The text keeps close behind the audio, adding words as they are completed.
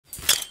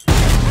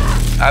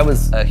I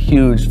was a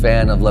huge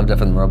fan of Love,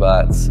 Death, and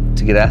Robots.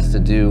 To get asked to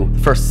do the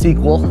first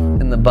sequel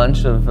in the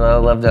bunch of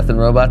Love, Death, and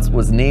Robots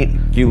was neat.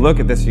 You look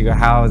at this, you go,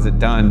 how is it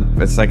done?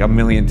 It's like a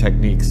million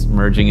techniques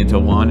merging into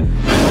one.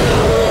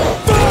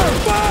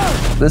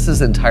 This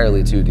is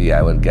entirely 2D,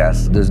 I would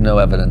guess. There's no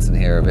evidence in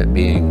here of it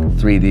being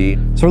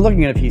 3D. So we're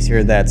looking at a piece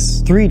here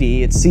that's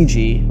 3D, it's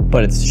CG,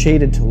 but it's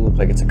shaded to look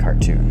like it's a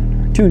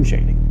cartoon. Cartoon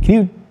shading. Can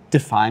you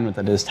define what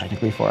that is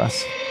technically for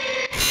us?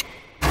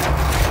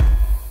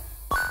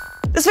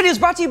 This video is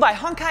brought to you by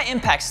Honkai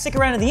Impact. Stick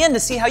around to the end to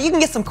see how you can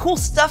get some cool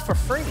stuff for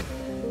free.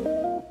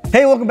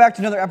 Hey, welcome back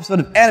to another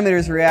episode of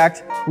Animators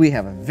React. We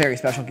have a very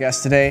special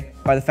guest today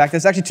by the fact that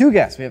it's actually two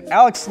guests. We have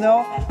Alex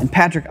Snow and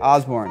Patrick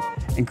Osborne.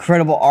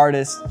 Incredible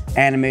artists,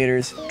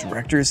 animators,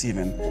 directors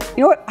even.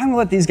 You know what? I'm gonna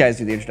let these guys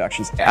do the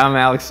introductions. I'm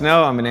Alex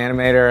Snow, I'm an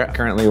animator,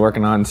 currently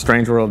working on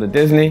Strange World at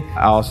Disney.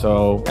 I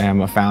also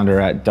am a founder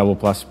at Double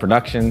Plus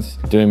Productions,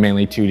 doing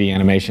mainly 2D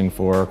animation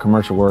for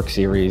commercial work,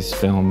 series,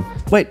 film.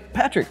 Wait,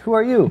 Patrick, who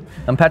are you?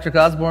 I'm Patrick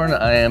Osborne.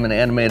 I am an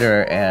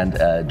animator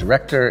and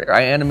director.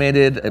 I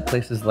animated at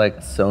places like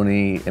Sony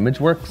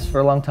Imageworks for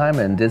a long time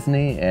and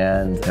Disney,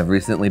 and have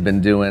recently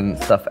been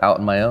doing stuff out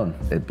on my own.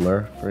 At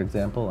Blur, for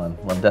example, on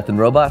Love, Death, and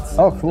Robots.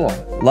 Oh, cool.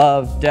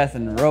 Love, Death,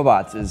 and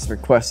Robots is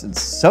requested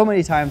so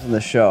many times on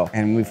the show,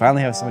 and we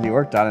finally have somebody who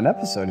worked on an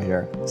episode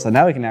here. So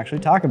now we can actually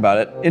talk about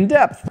it in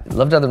depth.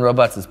 Love, Death, and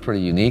Robots is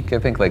pretty unique. I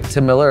think like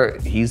Tim Miller,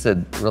 he's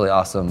a really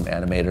awesome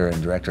animator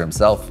and director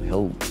himself.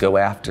 He'll go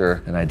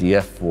after an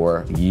idea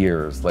for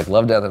years. Like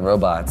Love, Death, and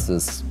Robots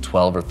is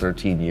 12 or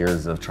 13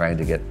 years of trying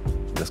to get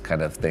this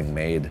kind of thing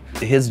made.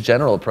 His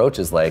general approach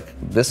is like,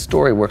 this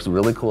story works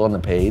really cool on the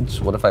page.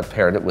 What if I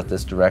paired it with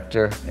this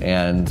director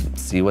and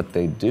see what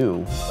they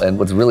do? And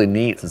what's really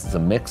neat is it's a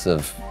mix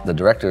of, the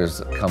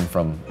directors come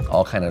from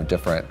all kind of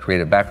different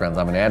creative backgrounds.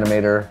 I'm an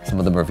animator, some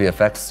of them are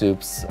VFX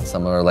soups,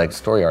 some are like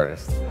story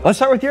artists. Let's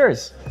start with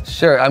yours.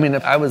 Sure, I mean,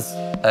 I was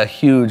a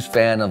huge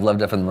fan of Love,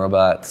 Death, and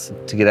Robots.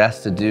 To get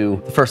asked to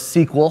do the first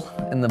sequel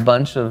in the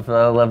bunch of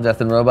Love,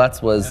 Death, and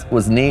Robots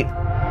was neat.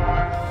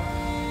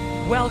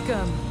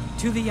 Welcome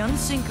to the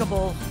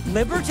unsinkable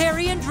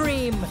libertarian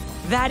dream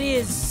that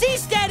is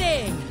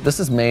seasteading. This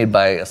is made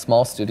by a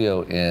small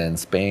studio in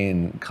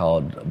Spain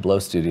called Blow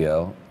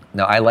Studio.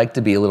 Now, I like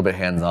to be a little bit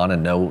hands-on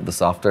and know the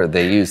software.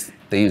 They use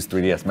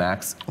 3ds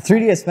Max.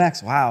 3ds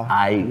Max, wow.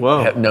 I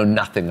know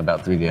nothing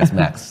about 3ds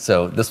Max,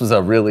 so this was a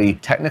really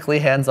technically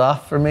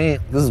hands-off for me.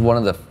 This is one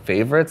of the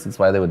favorites. It's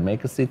why they would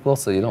make a sequel,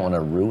 so you don't want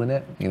to ruin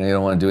it. You know, you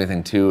don't want to do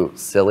anything too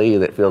silly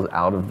that feels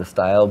out of the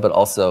style, but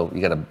also you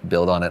got to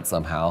build on it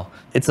somehow.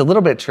 It's a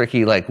little bit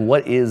tricky, like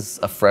what is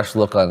a fresh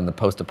look on the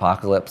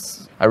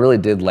post-apocalypse? I really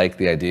did like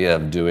the idea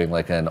of doing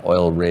like an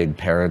oil rig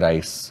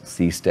paradise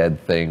seastead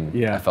thing.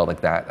 Yeah. I felt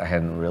like that I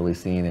hadn't really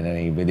seen in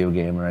any video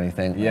game or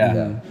anything.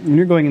 Yeah. When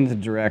you're going in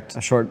to direct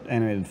a short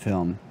animated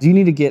film, do you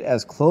need to get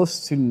as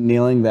close to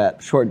nailing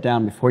that short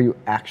down before you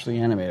actually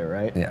animate it,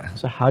 right? Yeah.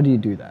 So how do you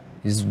do that?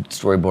 You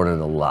storyboarded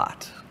a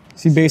lot.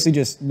 So you basically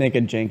just make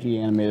a janky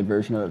animated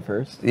version of it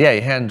first? Yeah,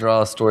 you hand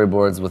draw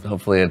storyboards with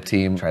hopefully a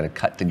team, try to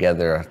cut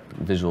together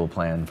a visual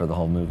plan for the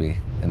whole movie.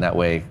 And that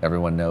way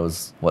everyone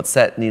knows what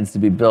set needs to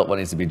be built, what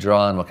needs to be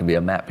drawn, what can be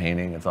a matte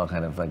painting. It's all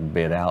kind of like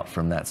bid out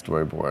from that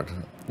storyboard.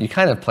 You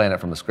kind of plan it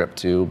from the script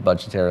too,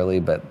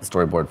 budgetarily, but the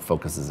storyboard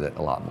focuses it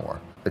a lot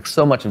more. Like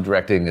so much of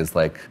directing is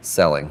like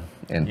selling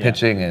and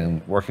pitching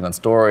and working on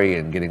story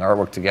and getting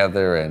artwork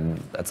together, and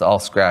that's all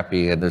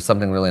scrappy. And there's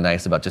something really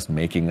nice about just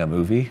making a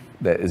movie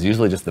that is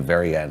usually just the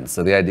very end.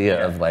 So the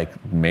idea of like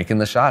making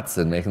the shots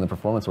and making the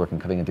performance work and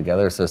cutting it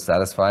together is so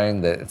satisfying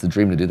that it's a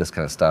dream to do this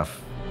kind of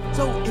stuff.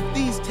 So if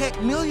these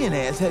tech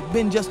millionaires had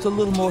been just a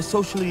little more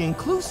socially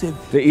inclusive.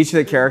 Each of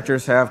the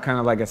characters have kind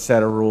of like a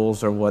set of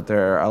rules or what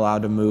they're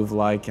allowed to move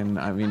like, and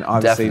I mean,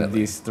 obviously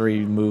these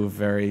three move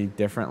very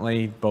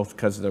differently, both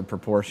because of their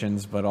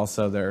proportions, but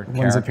also their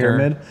character. One's a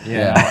pyramid?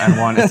 Yeah, and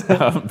one is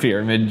a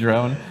pyramid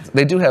drone.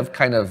 They do have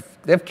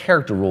they have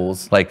character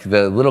rules. Like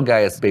the little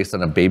guy is based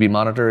on a baby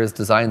monitor is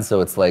designed,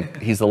 so it's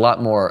like he's a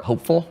lot more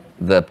hopeful.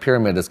 The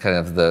pyramid is kind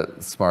of the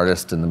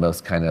smartest and the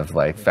most kind of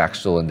like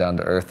factual and down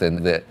to earth,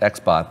 and the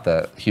X-Bot,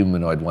 the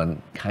humanoid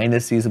one, kind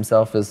of sees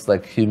himself as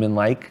like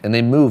human-like, and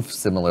they move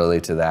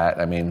similarly to that.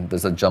 I mean,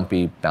 there's a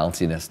jumpy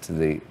bounciness to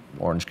the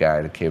orange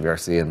guy, the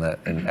KVRC,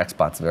 and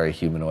X-Bot's very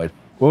humanoid.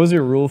 What was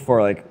your rule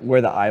for like where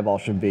the eyeball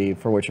should be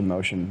for which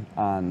emotion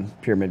on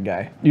Pyramid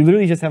Guy? You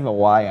literally just have a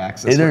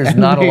Y-axis. There's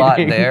not a lot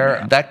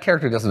there. That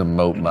character doesn't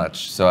emote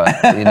much, so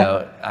you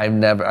know, I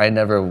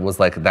never was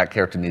like that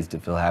character needs to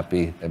feel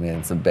happy. I mean,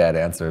 it's a bad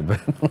answer,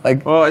 but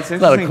like, well, it's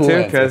interesting cool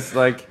too because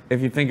like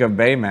if you think of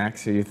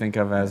Baymax, who you think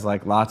of as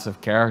like lots of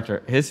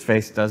character, his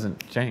face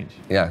doesn't change.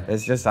 Yeah,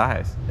 it's just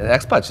eyes. And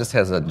X-Bot just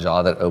has a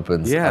jaw that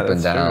opens up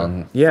and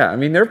down. True. Yeah, I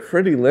mean they're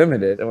pretty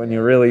limited when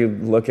you really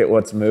look at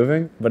what's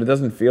moving, but it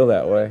doesn't feel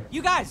that way.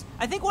 You guys,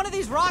 I think one of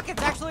these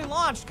rockets actually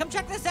launched. Come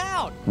check this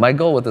out. My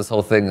goal with this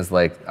whole thing is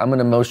like, I'm an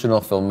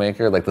emotional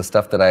filmmaker, like the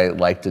stuff that I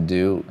like to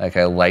do, like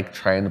I like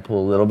trying to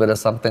pull a little bit of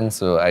something,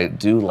 so I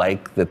do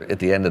like that at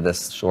the end of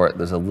this short,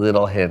 there's a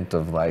little hint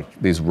of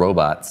like these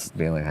robots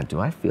being like,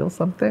 do I feel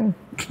something?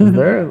 something? Is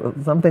there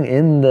something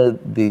in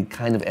the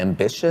kind of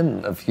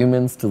ambition of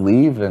humans to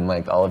leave and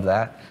like all of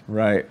that?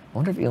 Right. I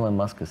wonder if Elon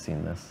Musk has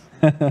seen this.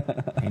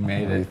 He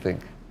made What do you it.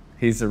 think?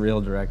 He's the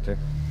real director.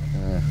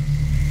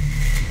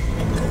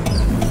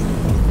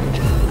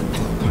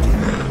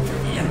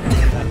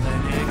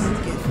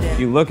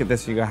 You look at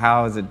this, you go,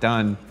 how is it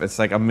done? It's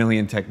like a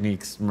million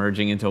techniques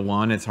merging into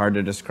one. It's hard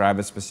to describe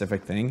a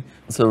specific thing.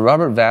 So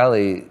Robert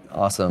Valley,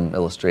 awesome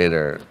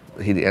illustrator,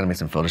 he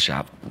animates in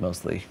Photoshop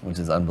mostly, which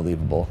is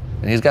unbelievable.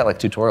 And he's got like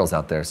tutorials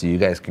out there, so you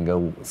guys can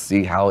go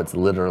see how it's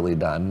literally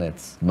done.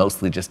 It's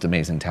mostly just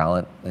amazing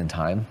talent and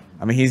time.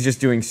 I mean, he's just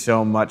doing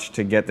so much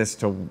to get this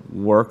to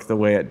work the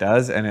way it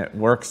does, and it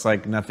works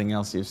like nothing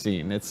else you've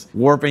seen. It's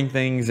warping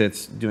things,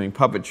 it's doing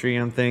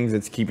puppetry on things,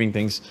 it's keeping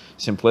things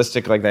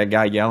simplistic, like that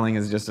guy yelling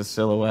is just a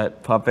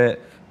silhouette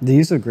puppet. The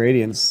use of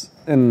gradients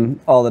in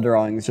all the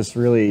drawings just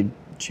really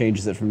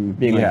changes it from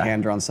being like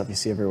hand-drawn stuff you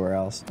see everywhere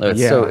else.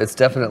 So it's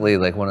definitely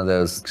like one of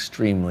those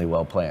extremely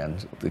well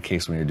planned, the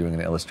case when you're doing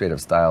an illustrative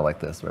style like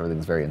this, where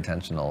everything's very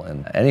intentional,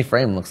 and any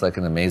frame looks like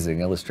an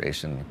amazing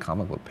illustration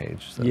comic book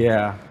page. So.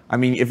 Yeah, I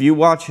mean, if you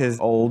watch his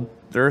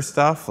older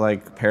stuff,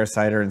 like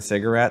Parasiter and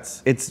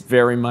Cigarettes, it's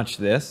very much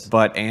this,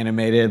 but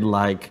animated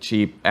like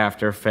cheap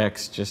After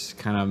Effects, just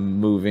kind of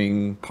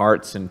moving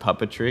parts and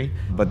puppetry.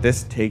 But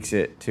this takes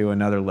it to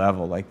another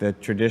level, like the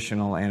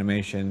traditional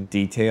animation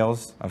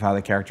details of how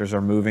the characters are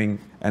moving,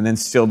 and then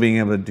still being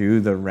able to do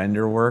the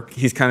render work.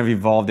 He's kind of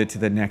evolved it to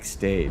the next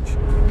stage.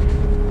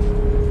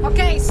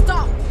 Okay,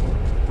 stop.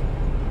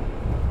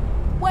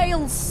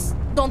 Whales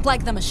don't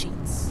like the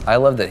machines. I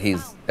love that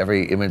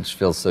every image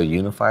feels so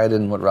unified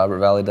in what Robert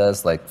Valley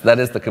does. Like, that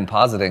is the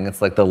compositing.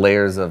 It's like the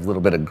layers of a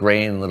little bit of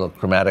grain, little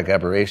chromatic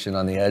aberration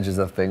on the edges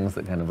of things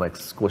that kind of like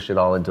squish it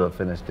all into a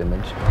finished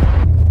image.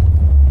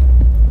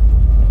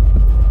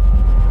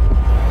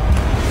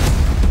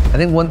 I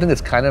think one thing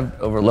that's kind of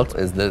overlooked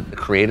is the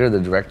creator, the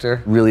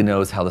director, really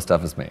knows how the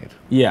stuff is made.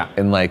 Yeah.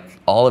 And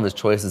like all of his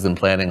choices and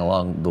planning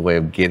along the way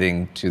of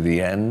getting to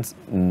the end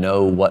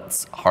know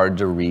what's hard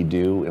to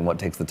redo and what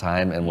takes the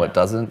time and what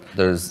doesn't.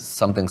 There's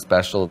something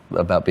special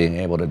about being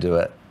able to do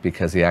it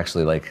because he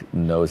actually like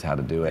knows how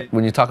to do it.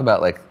 When you talk about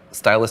like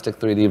stylistic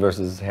 3D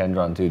versus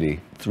hand-drawn 2D,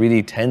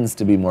 3D tends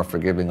to be more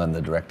forgiving on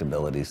the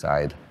directability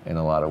side in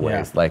a lot of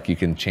ways. Like you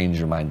can change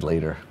your mind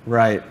later.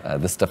 Right.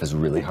 This stuff is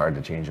really hard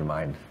to change your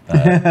mind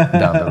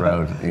down the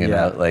road. You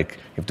know, like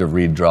you have to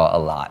redraw a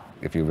lot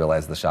if you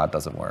realize the shot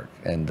doesn't work.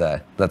 And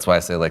that's why I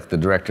say like the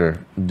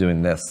director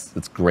doing this,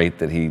 it's great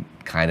that he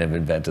kind of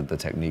invented the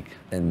technique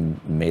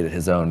and made it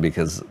his own,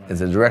 because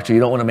as a director, you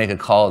don't want to make a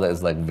call that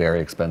is like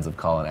very expensive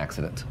call on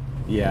accident.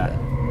 Yeah.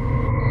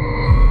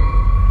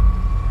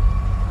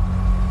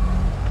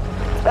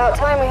 About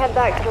time we head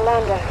back to the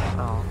lander.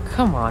 Oh,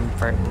 come on,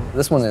 Burton.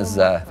 This one is,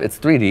 it's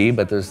 3D,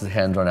 but there's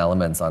hand-drawn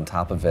elements on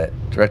top of it.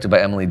 Directed by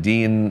Emily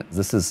Dean.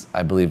 This is,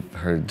 I believe,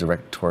 her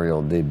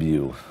directorial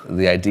debut.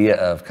 The idea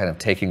of kind of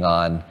taking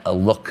on a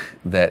look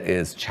that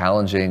is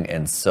challenging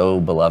and so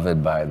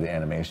beloved by the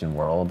animation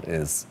world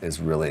is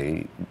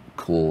really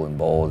cool and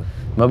bold.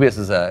 Mobius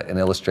is an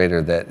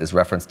illustrator that is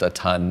referenced a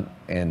ton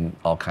in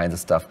all kinds of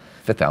stuff.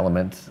 Fifth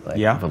Element, like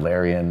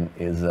Valerian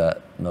is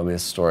a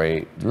Mobius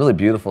story. Really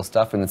beautiful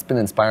stuff, and it's been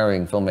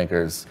inspiring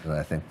filmmakers, and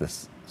I think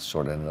this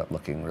short ended up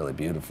looking really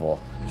beautiful.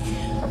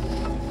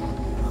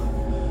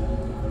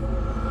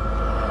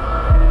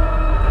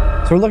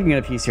 So we're looking at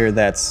a piece here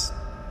that's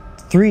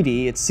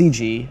 3D, it's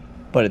CG,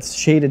 but it's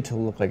shaded to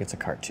look like it's a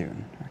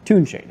cartoon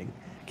shading.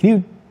 Can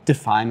you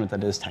define what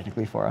that is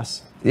technically for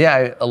us?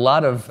 Yeah, a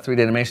lot of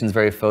 3D animation is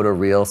very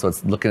photoreal, so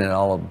it's looking at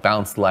all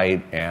bounce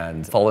light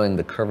and following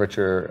the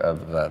curvature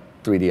of a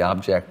 3D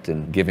object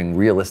and giving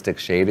realistic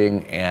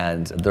shading.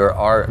 And there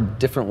are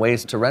different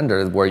ways to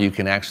render where you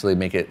can actually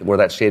make it where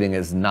that shading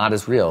is not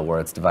as real, where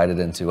it's divided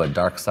into a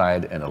dark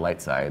side and a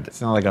light side. It's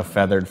not like a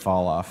feathered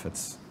fall off,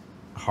 it's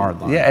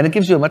hard line. Yeah, and it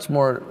gives you a much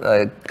more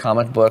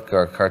comic book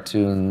or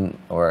cartoon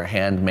or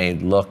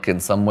handmade look in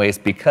some ways,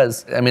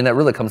 because, I mean, that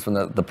really comes from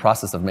the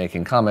process of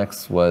making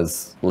comics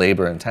was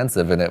labor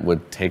intensive, and it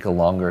would take a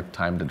longer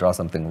time to draw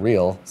something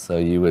real, so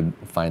you would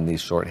find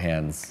these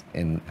shorthands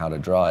in how to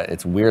draw it.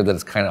 It's weird that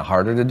it's kind of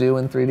harder to do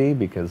in 3D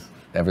because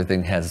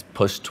everything has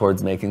pushed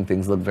towards making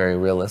things look very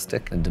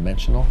realistic and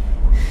dimensional.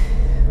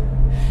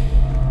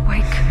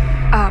 Wake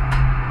up.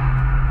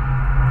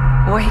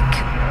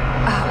 Wake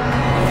up.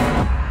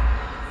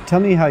 Tell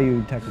me how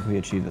you technically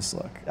achieve this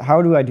look.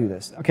 How do I do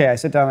this? Okay, I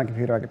sit down on a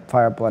computer, I can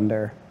fire up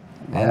Blender.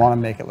 I want to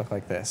make it look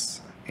like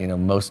this. You know,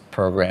 most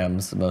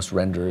programs, most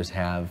renderers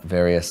have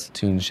various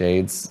tune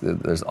shades.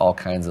 There's all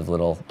kinds of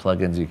little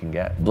plugins you can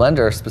get.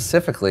 Blender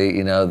specifically,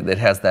 you know, it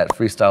has that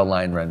freestyle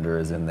line render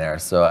is in there.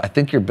 So I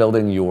think you're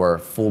building your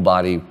full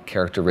body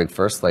character rig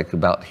first, like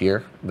about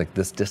here, like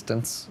this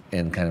distance,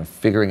 and kind of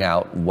figuring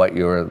out what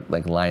your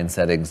like line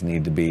settings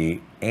need to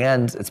be.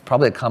 And it's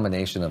probably a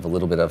combination of a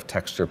little bit of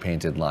texture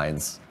painted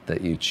lines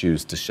that you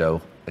choose to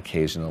show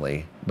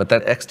occasionally. But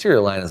that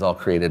exterior line is all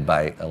created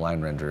by a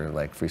line renderer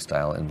like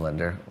Freestyle in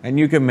Blender. And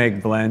you can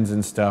make blends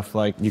and stuff,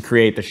 like you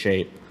create the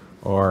shape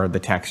or the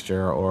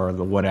texture or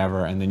the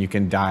whatever, and then you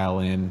can dial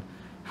in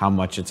how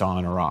much it's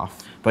on or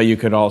off. But you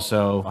could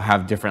also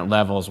have different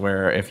levels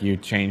where if you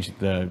change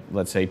the,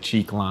 let's say,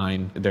 cheek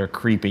line, they're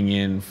creeping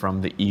in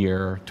from the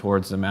ear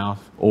towards the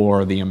mouth,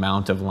 or the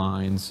amount of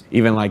lines,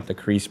 even like the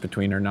crease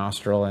between her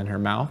nostril and her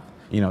mouth.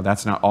 You know,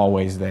 that's not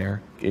always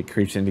there. It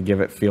creeps in to give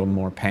it feel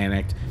more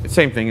panicked.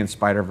 Same thing in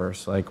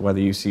Spider-Verse, like whether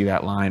you see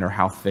that line or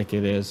how thick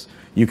it is.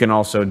 You can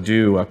also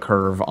do a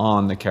curve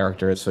on the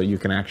character so you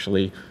can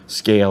actually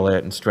scale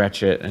it and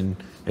stretch it, and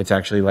it's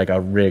actually like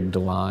a rigged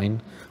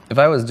line. If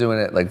I was doing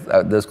it, like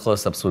those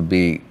close-ups would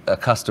be a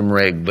custom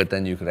rig, but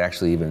then you could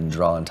actually even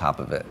draw on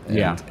top of it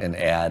and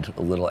add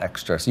a little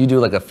extra. So you do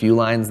like a few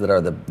lines that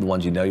are the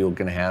ones you know you're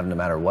gonna have no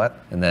matter what,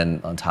 and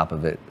then on top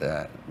of it,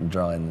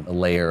 draw in a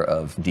layer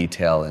of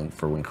detail and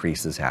for when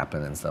creases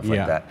happen and stuff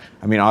like that.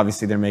 I mean,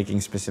 obviously they're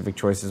making specific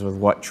choices with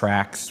what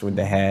tracks with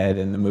the head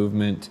and the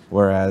movement,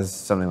 whereas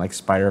something like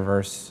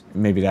Spider-Verse,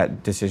 maybe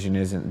that decision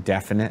isn't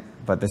definite,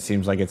 but this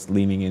seems like it's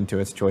leaning into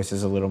its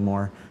choices a little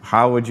more.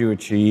 How would you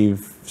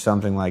achieve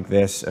something like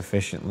this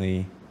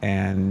efficiently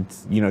and,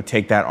 you know,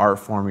 take that art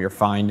form you're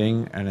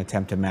finding and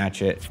attempt to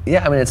match it?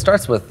 Yeah, I mean, it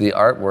starts with the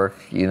artwork.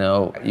 You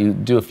know, you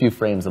do a few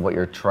frames of what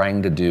you're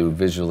trying to do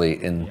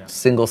visually in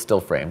single still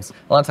frames.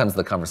 A lot of times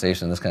the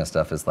conversation, this kind of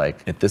stuff is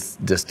like, at this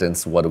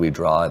distance, what do we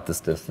draw? At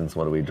this distance,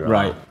 what do we draw?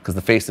 Right. Because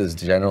the faces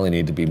generally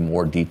need to be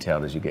more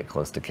detailed as you get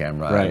close to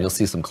camera. Right. You'll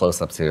see some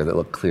close-ups here that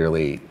look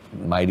clearly,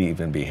 might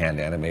even be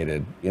hand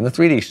animated. And the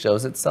 3D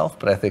shows itself,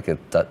 but I think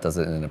it does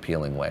it in an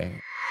appealing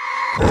way.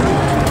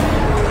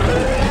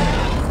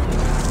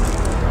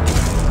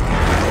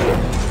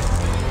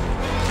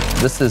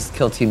 This is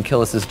Kill Team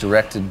Kill. This is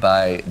directed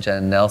by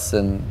Jen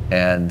Nelson,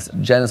 and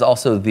Jen is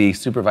also the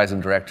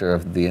supervising director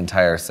of the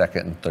entire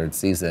second and third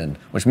season,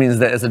 which means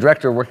that as a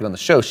director working on the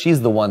show,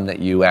 she's the one that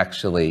you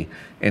actually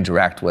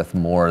interact with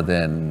more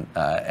than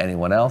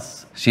anyone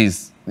else.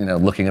 She's, you know,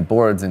 looking at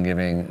boards and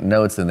giving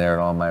notes in there at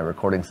all my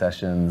recording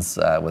sessions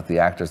with the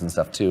actors and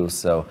stuff too.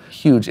 So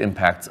huge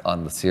impact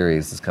on the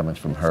series is coming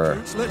from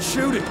her. Let's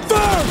shoot it.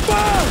 Fire!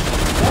 Fire!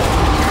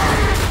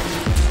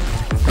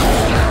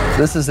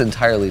 This is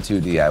entirely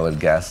 2D, I would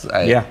guess.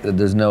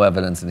 There's no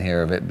evidence in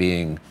here of it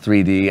being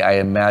 3D. I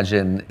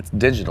imagine it's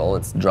digital,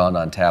 it's drawn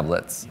on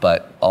tablets,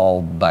 but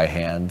all by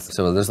hand.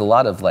 So there's a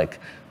lot of like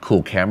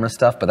cool camera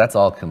stuff, but that's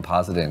all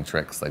compositing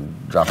tricks, like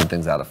dropping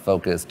things out of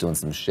focus, doing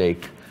some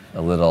shake,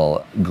 a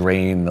little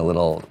grain, a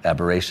little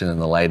aberration in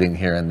the lighting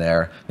here and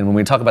there. And when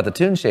we talk about the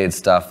toon shade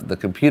stuff, the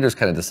computer's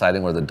kind of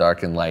deciding where the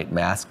dark and light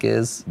mask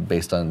is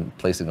based on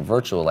placing a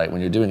virtual light. When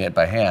you're doing it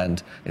by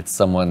hand, it's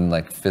someone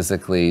like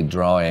physically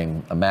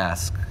drawing a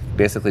mask.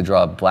 Basically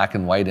draw a black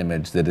and white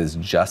image that is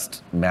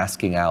just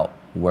masking out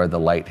where the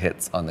light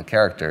hits on the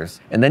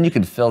characters. And then you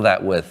can fill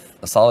that with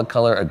a solid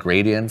color, a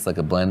gradient, like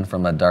a blend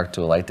from a dark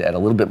to a light to add a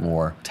little bit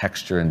more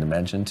texture and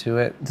dimension to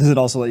it. Does it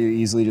also let you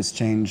easily just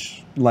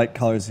change light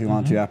colors if you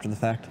want to after the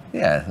fact?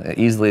 Yeah,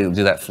 easily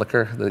do that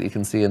flicker that you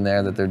can see in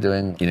there that they're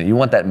doing. You know, you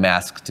want that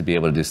mask to be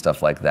able to do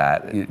stuff like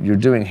that. You're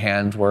doing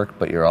hand work,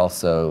 but you're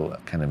also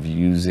kind of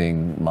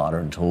using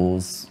modern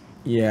tools.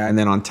 Yeah, and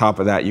then on top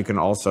of that, you can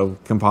also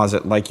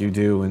composite like you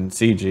do in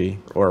CG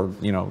or,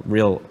 you know,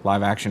 real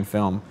live action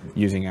film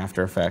using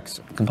After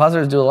Effects.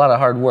 Compositors do a lot of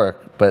hard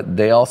work, but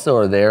they also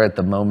are there at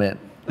the moment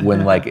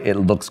when like it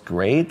looks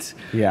great.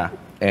 Yeah.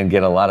 And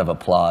get a lot of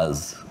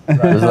applause.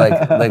 There's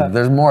like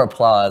there's more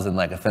applause and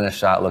like a finished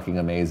shot looking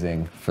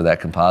amazing for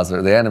that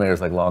compositor. The animator's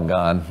like long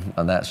gone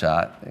on that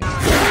shot.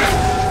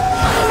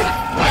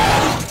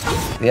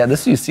 Yeah,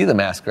 you see the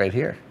mask right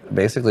here.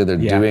 Basically, they're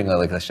doing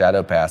like a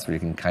shadow pass where you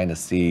can kind of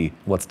see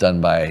what's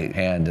done by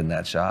hand in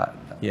that shot.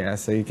 Yeah,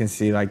 so you can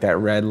see like that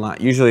red line.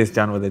 Usually it's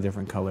done with a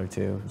different color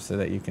too, so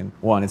that you can,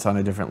 one, it's on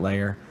a different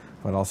layer,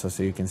 but also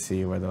so you can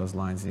see where those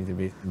lines need to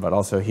be. But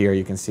also here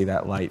you can see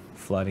that light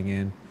flooding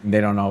in. They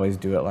don't always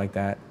do it like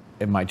that.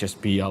 It might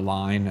just be a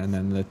line and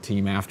then the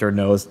team after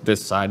knows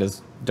this side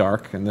is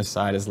dark and this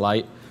side is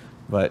light.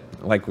 But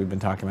like we've been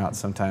talking about,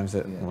 sometimes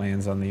it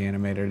lands on the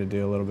animator to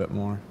do a little bit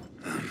more.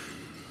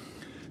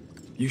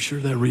 You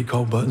sure that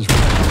recall button's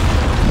right?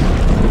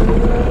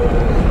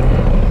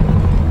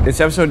 This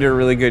episode did a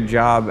really good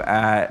job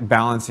at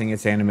balancing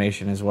its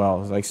animation as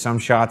well. Like some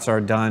shots are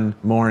done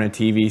more in a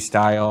TV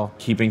style,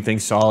 keeping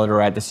things solid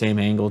or at the same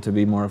angle to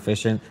be more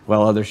efficient,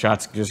 while other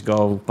shots just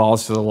go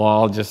balls to the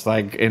wall, just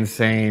like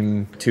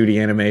insane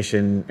 2D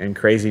animation and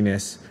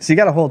craziness. So you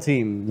got a whole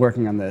team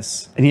working on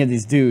this, and you have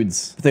these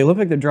dudes, but they look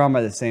like they're drawn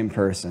by the same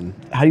person.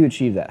 How do you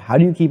achieve that? How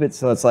do you keep it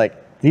so it's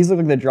like, these look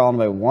like they're drawn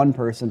by one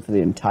person for the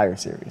entire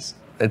series?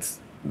 It's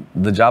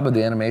the job of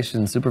the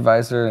animation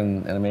supervisor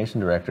and animation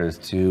directors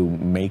to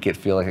make it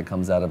feel like it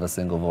comes out of a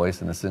single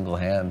voice and a single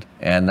hand.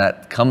 And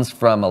that comes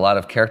from a lot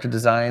of character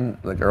design,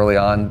 like early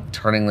on,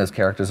 turning those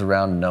characters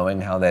around,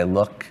 knowing how they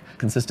look,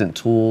 consistent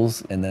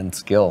tools, and then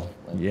skill.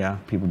 Yeah.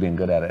 People being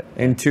good at it.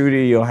 In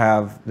 2D, you'll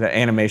have the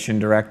animation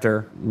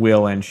director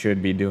will and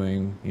should be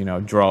doing, you know,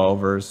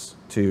 draw-overs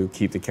to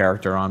keep the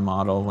character on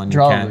model when you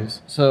can.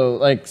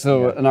 So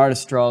an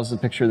artist draws a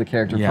picture of the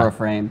character for a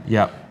frame.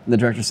 Yep. And the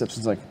director steps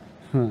and is like,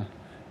 huh.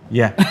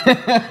 Yeah.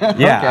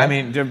 Yeah, okay. I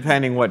mean,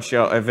 depending what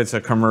show, if it's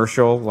a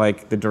commercial,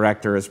 like the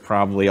director is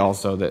probably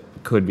also that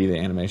could be the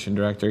animation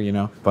director, you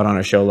know? But on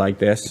a show like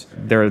this,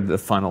 they're the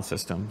funnel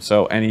system.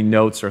 So any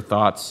notes or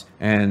thoughts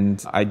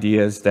and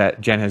ideas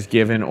that Jen has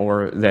given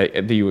or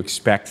that you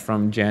expect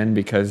from Jen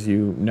because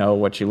you know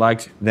what she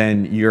likes,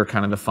 then you're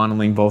kind of the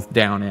funneling both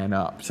down and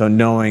up. So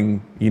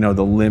knowing, you know,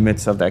 the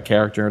limits of that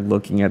character,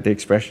 looking at the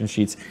expression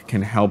sheets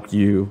can help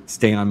you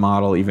stay on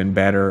model even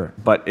better.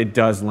 But it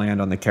does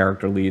land on the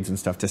character leads and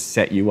stuff to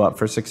set you up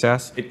for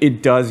success.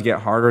 It does get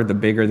harder the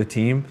bigger the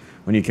team.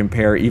 When you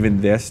compare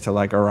even this to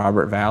like a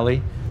Robert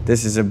Valley,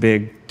 this is a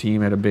big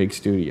team at a big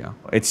studio.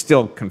 It's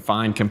still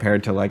confined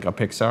compared to like a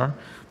Pixar,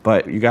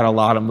 but you got a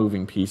lot of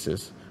moving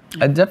pieces.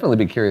 I'd definitely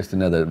be curious to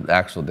know the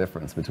actual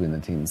difference between the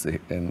teams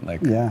in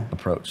like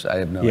approach. I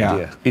have no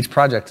idea. Each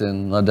project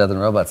in Love, Death, and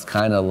Robots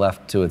kind of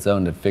left to its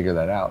own to figure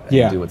that out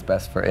and do what's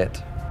best for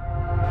it.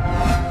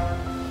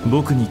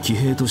 僕に騎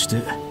兵とし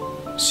て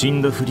死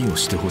んだふりを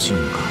してほしいの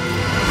か。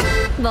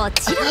も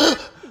ちろん。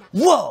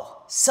Whoa!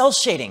 Cell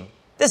shading.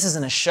 This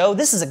isn't a show,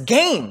 this is a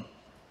game.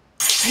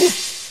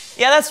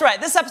 Yeah, that's right.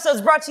 This episode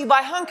is brought to you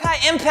by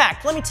Honkai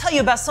Impact. Let me tell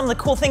you about some of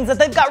the cool things that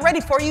they've got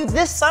ready for you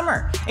this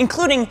summer,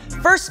 including,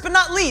 first but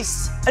not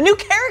least, a new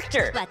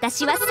character.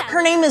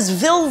 Her name is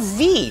Vil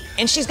V,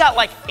 and she's got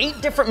like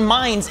 8 different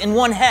minds in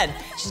one head.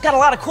 She's got a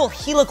lot of cool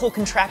helical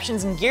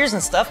contraptions and gears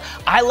and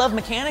stuff. I love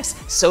mechanics,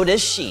 so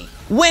does she.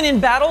 When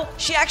in battle,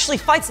 she actually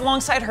fights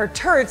alongside her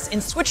turrets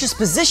and switches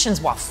positions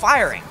while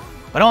firing.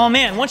 But oh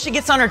man, once she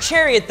gets on her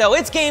chariot though,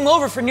 it's game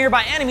over for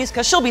nearby enemies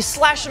because she'll be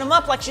slashing them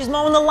up like she's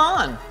mowing the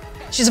lawn.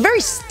 She's a very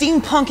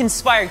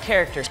steampunk-inspired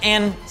character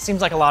and seems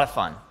like a lot of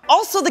fun.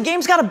 Also, the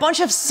game's got a bunch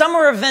of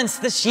summer events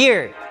this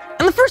year.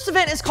 And the first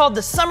event is called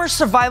the Summer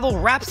Survival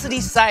Rhapsody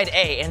Side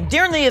A, and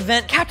during the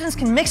event, captains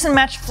can mix and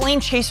match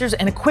flame chasers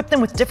and equip them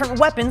with different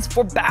weapons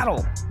for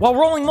battle. While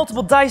rolling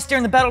multiple dice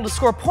during the battle to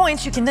score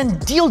points, you can then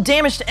deal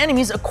damage to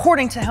enemies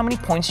according to how many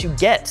points you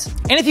get.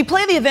 And if you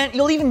play the event,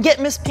 you'll even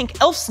get Miss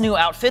Pink Elf's new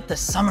outfit, the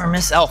Summer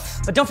Miss Elf.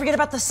 But don't forget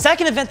about the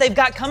second event they've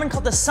got coming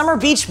called the Summer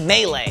Beach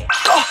Melee.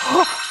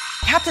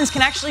 Captains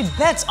can actually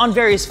bet on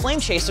various flame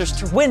chasers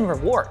to win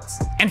rewards.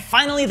 And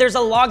finally, there's a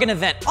login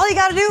event. All you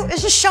gotta do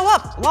is just show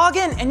up, log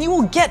in, and you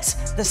will get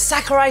the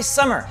Sakurai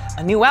Summer,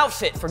 a new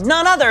outfit for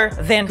none other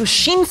than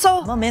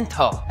Kushinso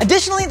Momento.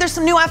 Additionally, there's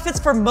some new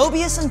outfits for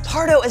Mobius and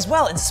Pardo as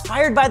well,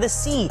 inspired by the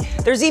sea.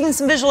 There's even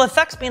some visual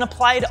effects being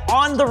applied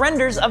on the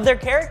renders of their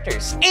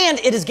characters. And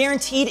it is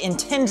guaranteed in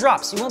 10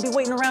 drops. You won't be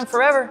waiting around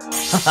forever.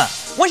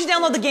 Once you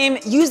download the game,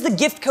 use the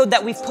gift code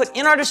that we've put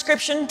in our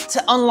description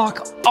to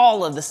unlock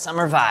all of the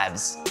summer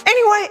vibes.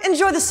 Anyway,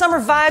 enjoy the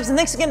summer vibes, and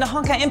thanks again to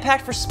Honkai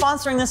Impact for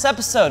sponsoring this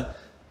episode.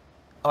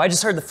 Oh, I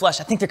just heard the flush.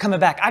 I think they're coming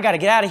back. I gotta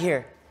get out of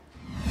here.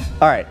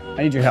 All right,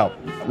 I need your help.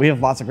 We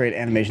have lots of great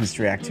animations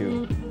to react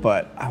to,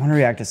 but I want to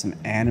react to some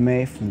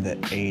anime from the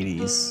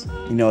 80s.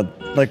 You know,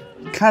 like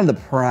kind of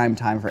the prime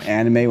time for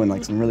anime when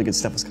like some really good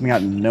stuff was coming out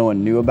and no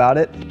one knew about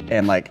it.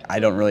 And like, I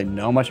don't really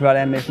know much about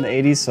anime from the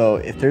 80s, so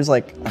if there's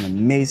like an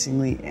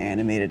amazingly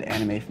animated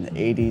anime from the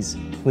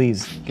 80s,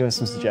 please give us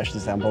some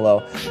suggestions down below.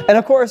 And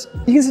of course,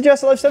 you can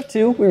suggest other stuff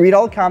too. We read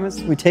all the comments,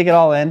 we take it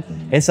all in.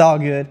 It's all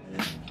good.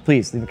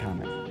 Please leave a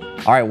comment.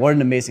 All right, what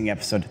an amazing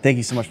episode. Thank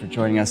you so much for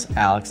joining us,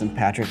 Alex and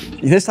Patrick.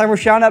 This time we're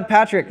shouting out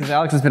Patrick because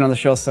Alex has been on the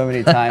show so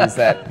many times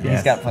that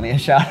he's got plenty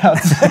of shout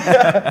outs.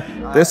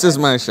 This is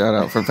my shout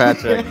out for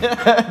Patrick.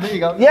 There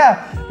you go.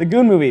 Yeah, the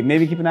Goon movie.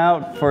 Maybe keep an eye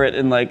out for it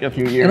in like a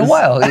few years. In a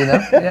while, you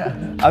know,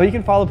 yeah. You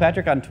can follow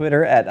Patrick on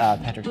Twitter at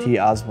Patrick T.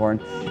 Osborne.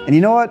 And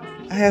you know what?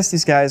 I asked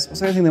these guys, was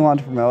there anything they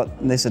wanted to promote?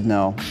 And they said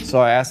no. So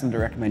I asked them to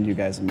recommend you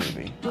guys a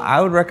movie. I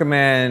would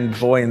recommend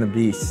Boy and the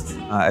Beast.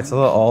 It's a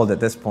little old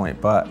at this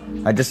point, but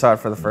I just saw it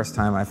for the first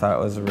time. I thought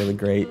it was a really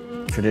great,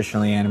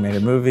 traditionally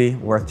animated movie,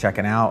 worth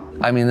checking out.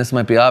 I mean, this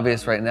might be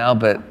obvious right now,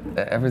 but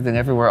Everything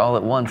Everywhere All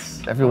at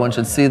Once. Everyone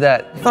should see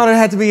that. I thought it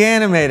had to be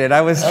animated.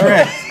 I was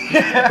tricked.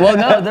 Well,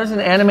 no, there's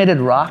an animated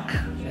rock.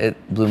 It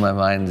blew my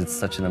mind. It's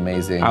such an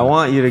amazing I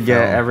want you to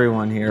get film.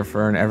 everyone here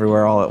for an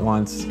Everywhere All at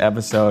Once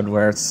episode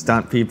where it's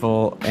stunt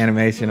people,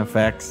 animation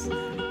effects.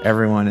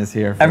 Everyone is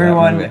here for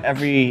everyone, that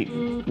movie.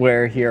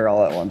 everywhere here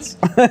all at once.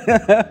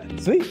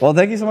 Sweet. Well,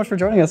 thank you so much for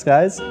joining us,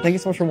 guys. Thank you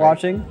so much for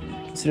watching.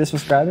 Consider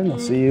subscribing. We'll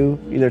see you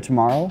either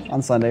tomorrow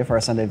on Sunday for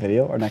our Sunday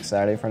video or next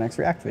Saturday for our next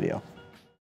React video.